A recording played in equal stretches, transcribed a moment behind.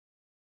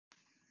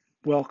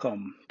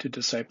Welcome to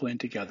Discipling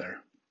Together,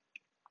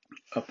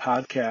 a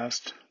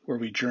podcast where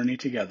we journey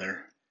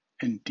together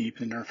and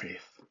deepen our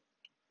faith.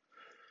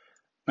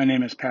 My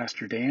name is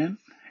Pastor Dan,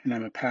 and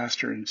I'm a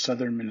pastor in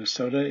southern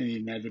Minnesota in the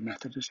United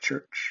Methodist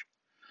Church.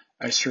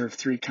 I serve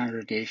 3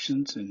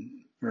 congregations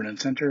in Vernon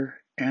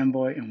Center,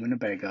 Amboy, and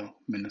Winnebago,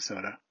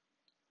 Minnesota.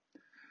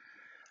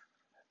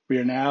 We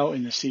are now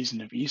in the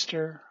season of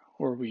Easter,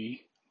 where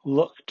we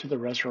look to the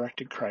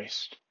resurrected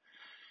Christ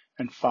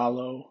and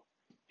follow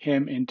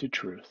him into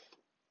truth.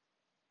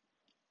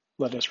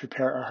 Let us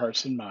prepare our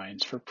hearts and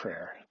minds for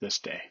prayer this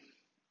day.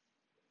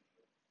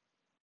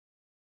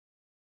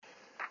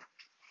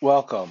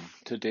 Welcome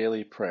to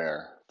Daily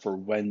Prayer for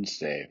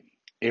Wednesday,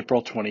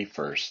 April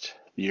 21st,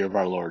 the year of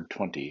our Lord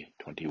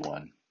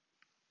 2021.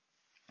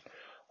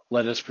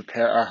 Let us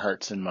prepare our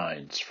hearts and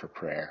minds for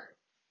prayer.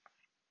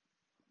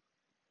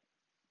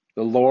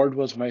 The Lord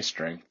was my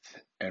strength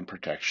and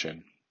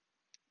protection.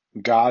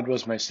 God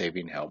was my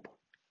saving help.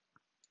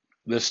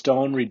 The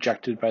stone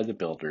rejected by the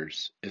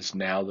builders is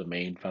now the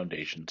main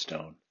foundation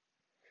stone.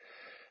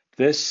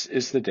 This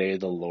is the day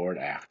the Lord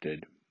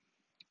acted.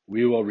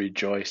 We will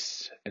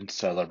rejoice and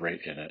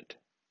celebrate in it.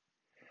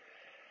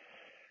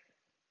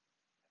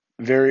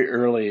 Very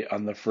early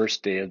on the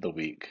first day of the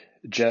week,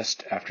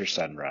 just after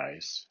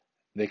sunrise,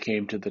 they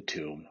came to the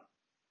tomb.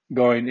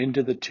 Going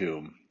into the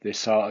tomb, they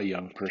saw a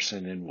young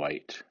person in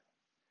white.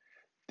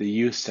 The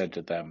youth said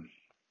to them,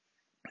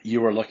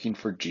 "You are looking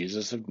for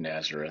Jesus of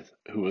Nazareth,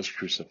 who was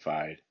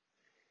crucified.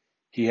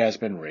 He has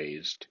been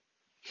raised.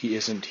 He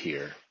isn't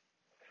here.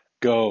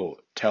 Go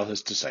tell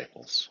his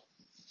disciples."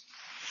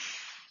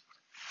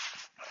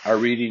 Our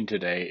reading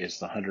today is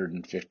the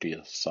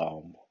 150th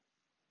Psalm.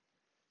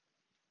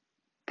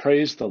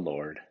 Praise the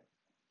Lord.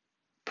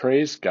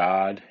 Praise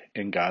God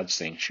in God's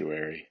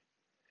sanctuary.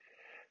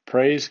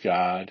 Praise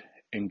God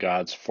in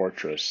God's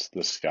fortress,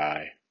 the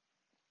sky.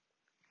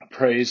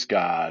 Praise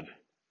God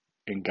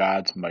in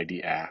God's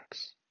mighty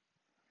acts.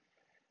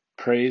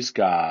 Praise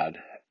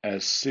God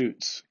as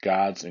suits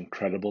God's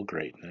incredible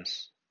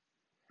greatness.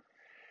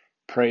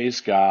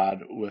 Praise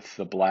God with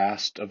the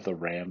blast of the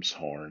ram's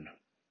horn.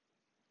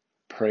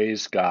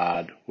 Praise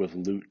God with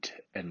lute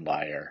and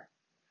lyre.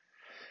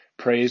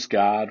 Praise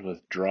God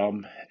with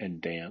drum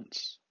and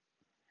dance.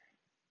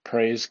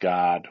 Praise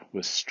God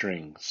with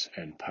strings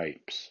and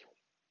pipes.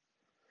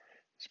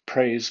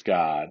 Praise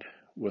God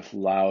with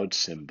loud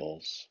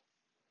cymbals.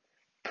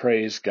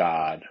 Praise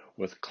God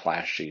with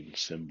clashing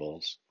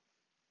cymbals.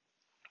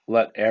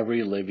 Let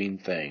every living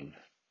thing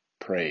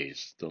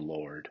praise the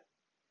Lord.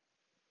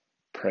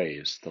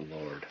 Praise the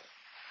Lord.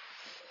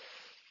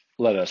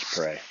 Let us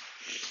pray.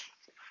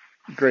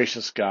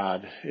 Gracious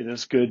God, it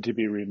is good to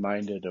be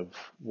reminded of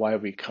why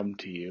we come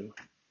to you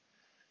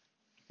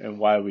and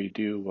why we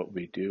do what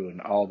we do and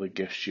all the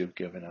gifts you've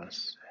given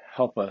us.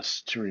 Help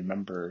us to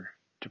remember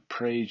to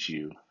praise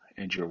you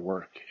and your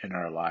work in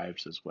our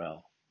lives as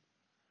well,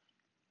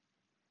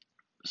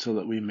 so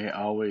that we may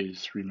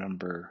always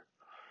remember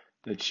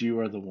that you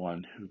are the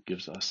one who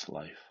gives us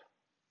life,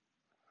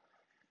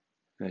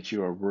 that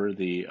you are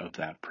worthy of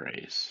that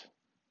praise.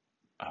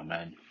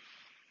 Amen.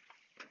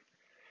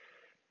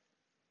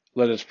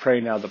 Let us pray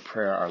now the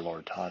prayer our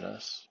Lord taught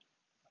us.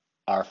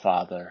 Our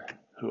Father,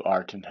 who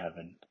art in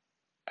heaven,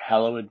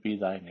 hallowed be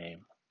thy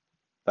name.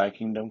 Thy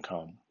kingdom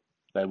come,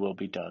 thy will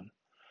be done,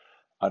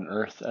 on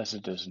earth as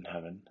it is in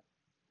heaven.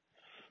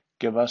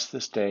 Give us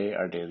this day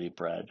our daily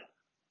bread,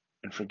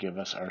 and forgive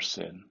us our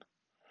sin,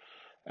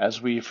 as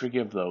we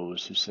forgive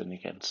those who sin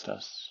against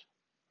us.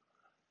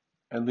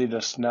 And lead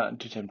us not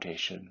into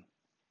temptation,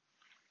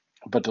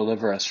 but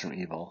deliver us from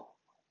evil.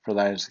 For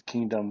thine is the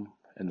kingdom,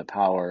 and the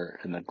power,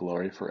 and the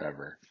glory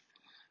forever.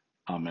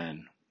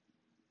 Amen.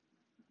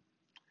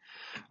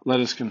 Let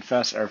us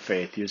confess our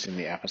faith using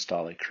the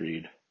Apostolic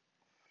Creed.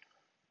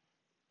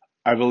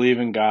 I believe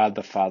in God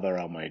the Father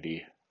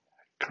Almighty,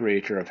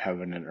 creator of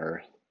heaven and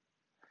earth.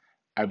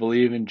 I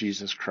believe in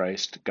Jesus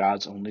Christ,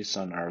 God's only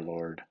Son, our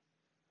Lord,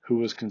 who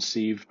was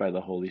conceived by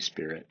the Holy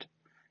Spirit,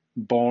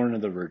 born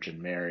of the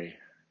Virgin Mary,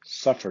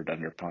 suffered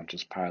under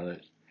Pontius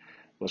Pilate,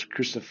 was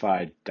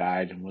crucified,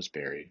 died, and was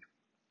buried.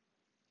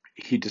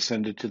 He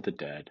descended to the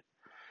dead.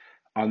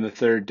 On the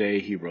third day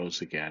he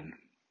rose again.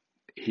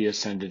 He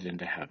ascended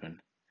into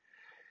heaven,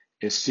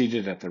 is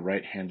seated at the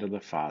right hand of the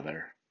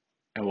Father,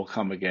 and will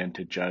come again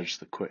to judge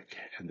the quick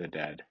and the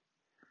dead.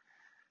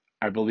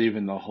 I believe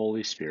in the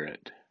Holy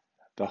Spirit,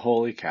 the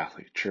Holy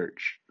Catholic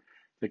Church,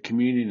 the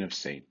communion of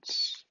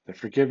saints, the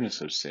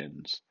forgiveness of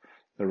sins,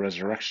 the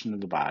resurrection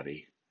of the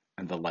body,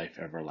 and the life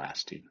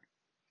everlasting.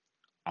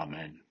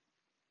 Amen.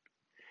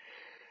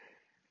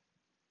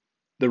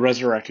 The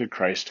resurrected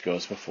Christ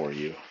goes before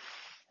you.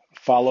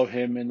 Follow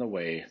him in the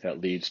way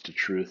that leads to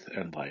truth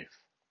and life.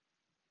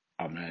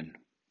 Amen.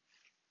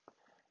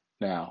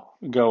 Now,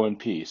 go in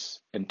peace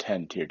and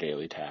tend to your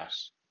daily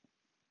tasks.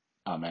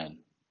 Amen.